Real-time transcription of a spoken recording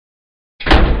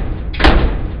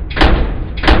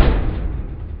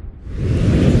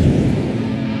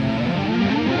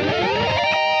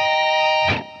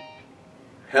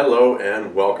Hello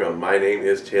and welcome. My name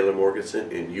is Taylor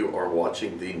Morganson and you are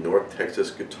watching the North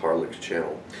Texas Guitar Licks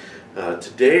channel.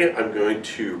 Today I'm going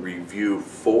to review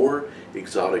 4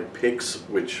 exotic picks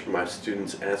which my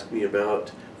students ask me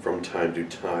about from time to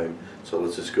time. So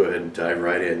let's just go ahead and dive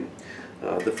right in.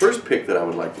 The first pick that I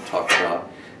would like to talk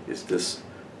about is this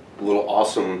little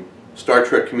awesome Star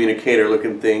Trek communicator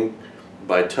looking thing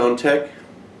by Tone Tek.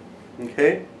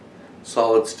 Okay,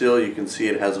 solid steel. You can see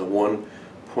it has a one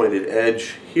pointed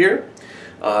edge here.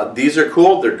 These are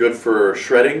cool. They're good for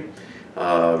shredding.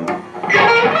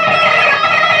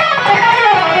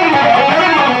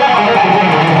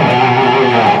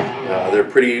 They're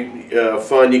pretty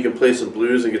fun. You can play some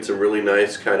blues and get some really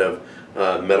nice kind of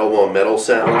metal on metal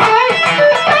sound.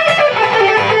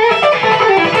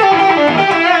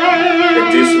 And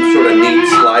do some sort of neat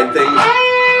slide things.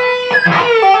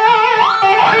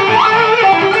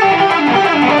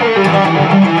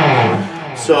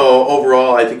 So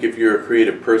overall, I think if you're a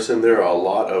creative person, there are a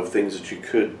lot of things that you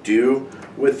could do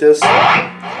with this.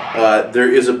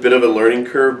 There is a bit of a learning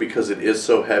curve because it is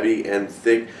so heavy and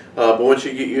thick, but once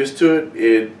you get used to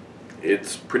it,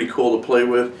 it's pretty cool to play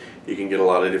with. You can get a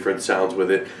lot of different sounds with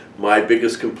it. My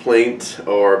biggest complaint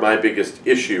or my biggest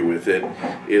issue with it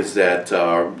is that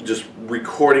just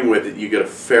recording with it, you get a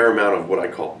fair amount of what I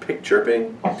call pick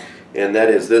chirping, and that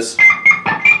is this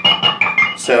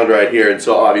sound right here. And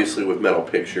so obviously with metal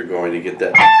picks you're going to get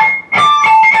that.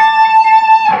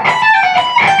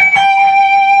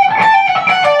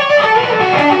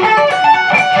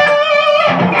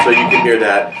 So you can hear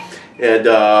that. And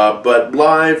but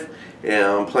live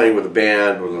and playing with a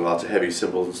band with lots of heavy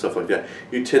cymbals and stuff like that,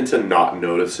 you tend to not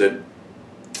notice it.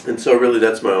 And so really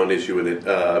that's my own issue with it.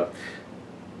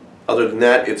 Other than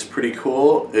that, it's pretty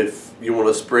cool if you want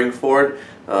to spring for it.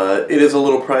 It is a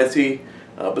little pricey,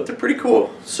 but they're pretty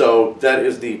cool. So that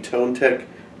is the Tone Tek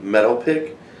metal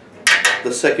pick.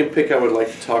 The second pick I would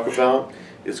like to talk about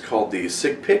is called the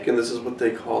Sik Pik, and this is what they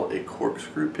call a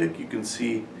corkscrew pick. You can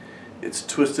see it's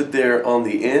twisted there on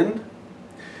the end,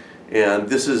 and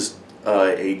this is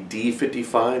a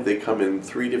D55. They come in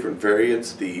 3 different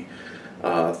variants, the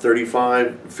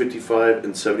 35, 55,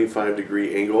 and 75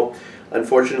 degree angle.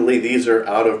 Unfortunately, these are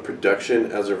out of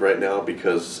production as of right now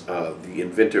because the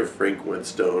inventor Frank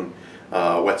Whetstine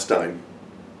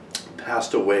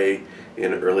passed away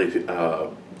in early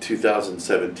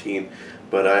 2017,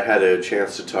 but I had a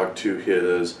chance to talk to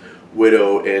his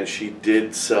widow and she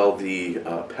did sell the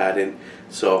patent,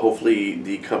 so hopefully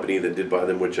the company that did buy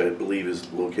them, which I believe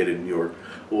is located in New York,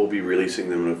 will be releasing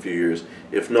them in a few years.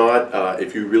 If not,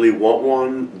 if you really want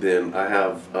one, then I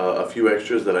have a few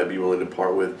extras that I'd be willing to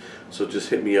part with, so just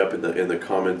hit me up in the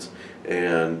comments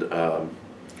and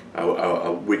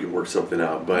we can work something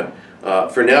out. But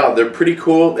for now, they're pretty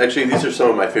cool. Actually, these are some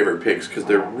of my favorite picks because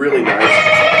they're really nice.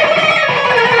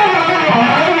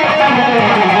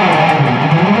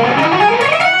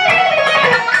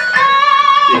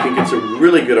 You can get some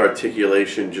really good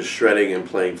articulation just shredding and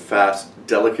playing fast,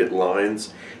 delicate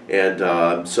lines, and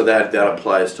so that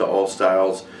applies to all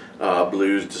styles,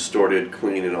 blues, distorted,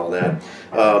 clean, and all that.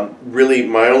 Really,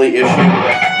 my only issue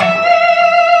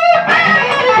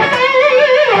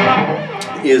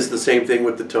is the same thing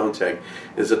with the Tone Tek,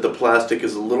 is that the plastic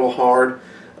is a little hard,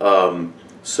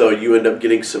 so you end up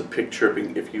getting some pick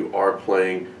chirping if you are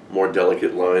playing more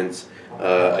delicate lines,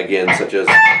 again, such as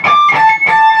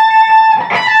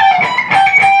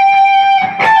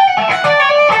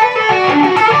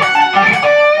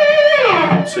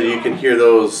so you can hear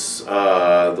those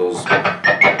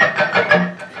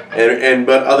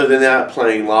but other than that,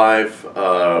 playing live,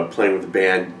 playing with the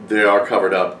band, they are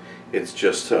covered up. It's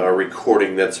just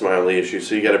recording that's my only issue.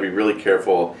 So you got to be really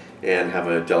careful and have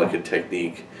a delicate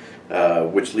technique,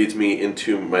 which leads me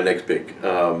into my next pick,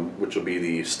 which will be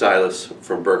the Stylus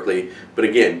from Berkeley. But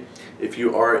again, if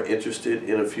you are interested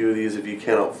in a few of these, if you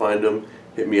cannot find them,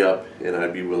 hit me up and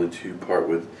I'd be willing to part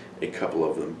with a couple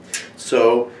of them.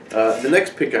 So the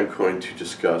next pick I'm going to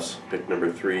discuss, pick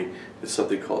number 3, is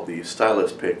something called the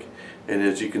Stylus pick. And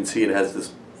as you can see, it has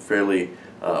this fairly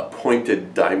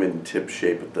pointed diamond tip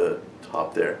shape at the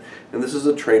top there. And this is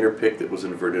a trainer pick that was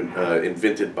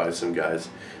invented by some guys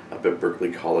up at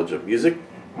Berkeley College of Music.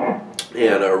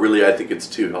 And really I think it's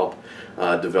to help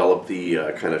develop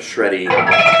the kind of shreddy,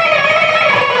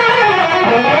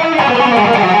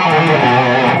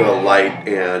 the light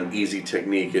and easy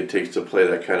technique it takes to play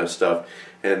that kind of stuff.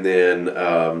 And then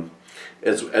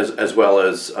as well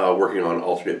as working on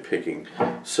alternate picking.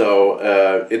 So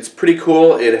it's pretty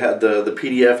cool. It had the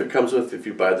PDF it comes with. If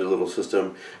you buy the little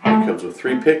system, it comes with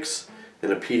 3 picks,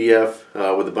 and a PDF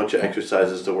with a bunch of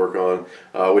exercises to work on,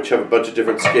 which have a bunch of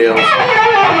different scales,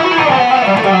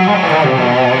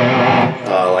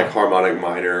 like harmonic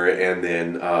minor, and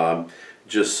then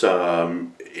just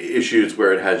some issues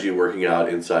where it has you working out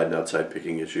inside and outside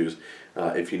picking issues,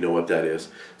 if you know what that is.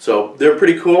 So they're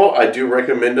pretty cool. I do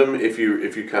recommend them if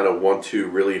you kind of want to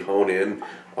really hone in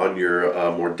on your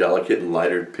more delicate and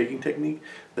lighter picking technique.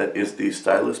 That is the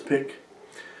Stylus pick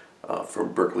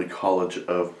from Berklee College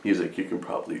of Music. You can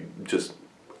probably just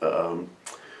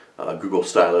Google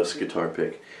Stylus guitar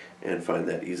pick and find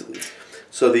that easily.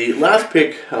 So the last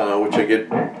pick, which I get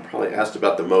probably asked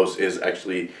about the most, is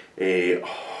actually a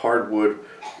hard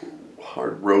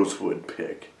rosewood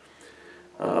pick.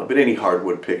 But any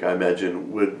hardwood pick, I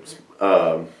imagine, would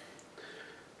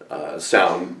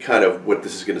sound kind of what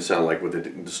this is going to sound like with a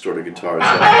distorted guitar.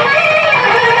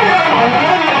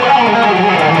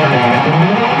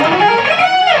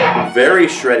 Very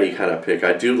shreddy kind of pick.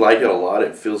 I do like it a lot.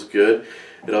 It feels good.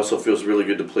 It also feels really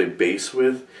good to play bass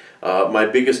with. My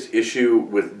biggest issue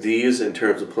with these in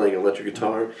terms of playing electric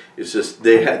guitar is just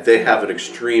they have an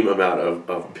extreme amount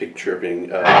of pick chirping,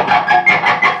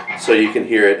 so you can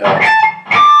hear it.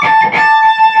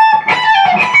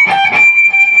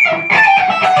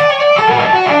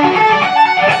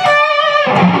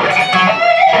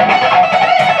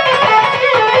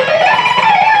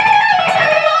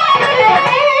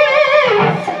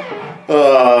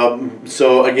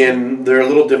 So again, they're a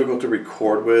little difficult to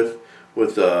record with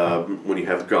when you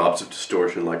have gobs of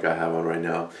distortion like I have on right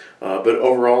now. But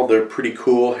overall, they're pretty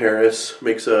cool. Harris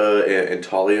makes and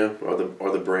Talia are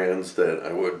the brands that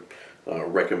I would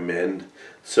recommend.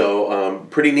 So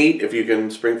pretty neat if you can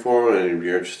spring for them and if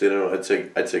you're interested in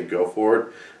it. I'd say go for it.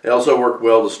 They also work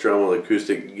well to strum with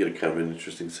acoustic. You get a kind of an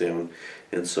interesting sound.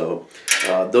 And so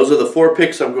those are the 4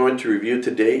 picks I'm going to review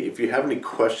today. If you have any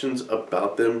questions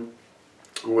about them,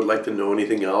 or would like to know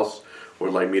anything else, or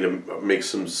would like me to make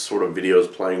some sort of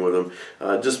videos playing with them,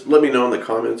 just let me know in the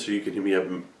comments, or you can hit me up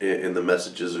in the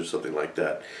messages or something like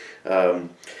that.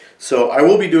 So I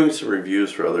will be doing some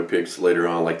reviews for other picks later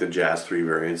on, like the Jazz 3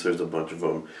 variants. There's a bunch of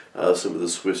them. Some of the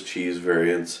Swiss cheese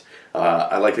variants.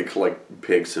 I like to collect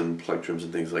picks and plectrums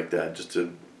and things like that, just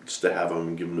to have them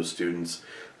and give them to students,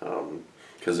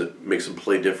 because it makes them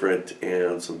play different,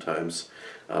 and sometimes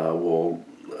we'll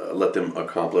let them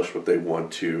accomplish what they want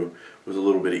to with a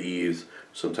little bit of ease.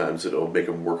 Sometimes it'll make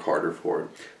them work harder for it.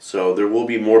 So there will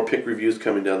be more pick reviews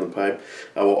coming down the pipe.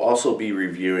 I will also be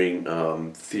reviewing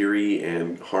theory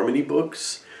and harmony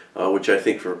books, which I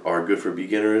think are good for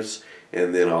beginners,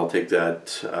 and then I'll take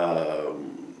that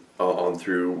on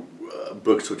through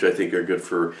books which I think are good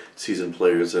for seasoned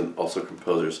players and also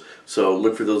composers. So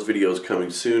look for those videos coming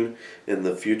soon in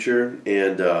the future,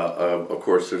 and of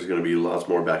course there's going to be lots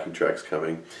more backing tracks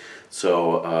coming.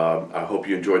 So I hope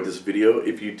you enjoyed this video.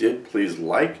 If you did, please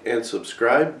like and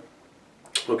subscribe.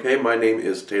 Okay, my name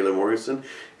is Taylor Morganson,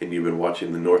 and you've been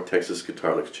watching the North Texas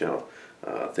Guitar Licks channel.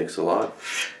 Thanks a lot,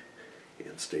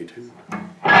 and stay tuned.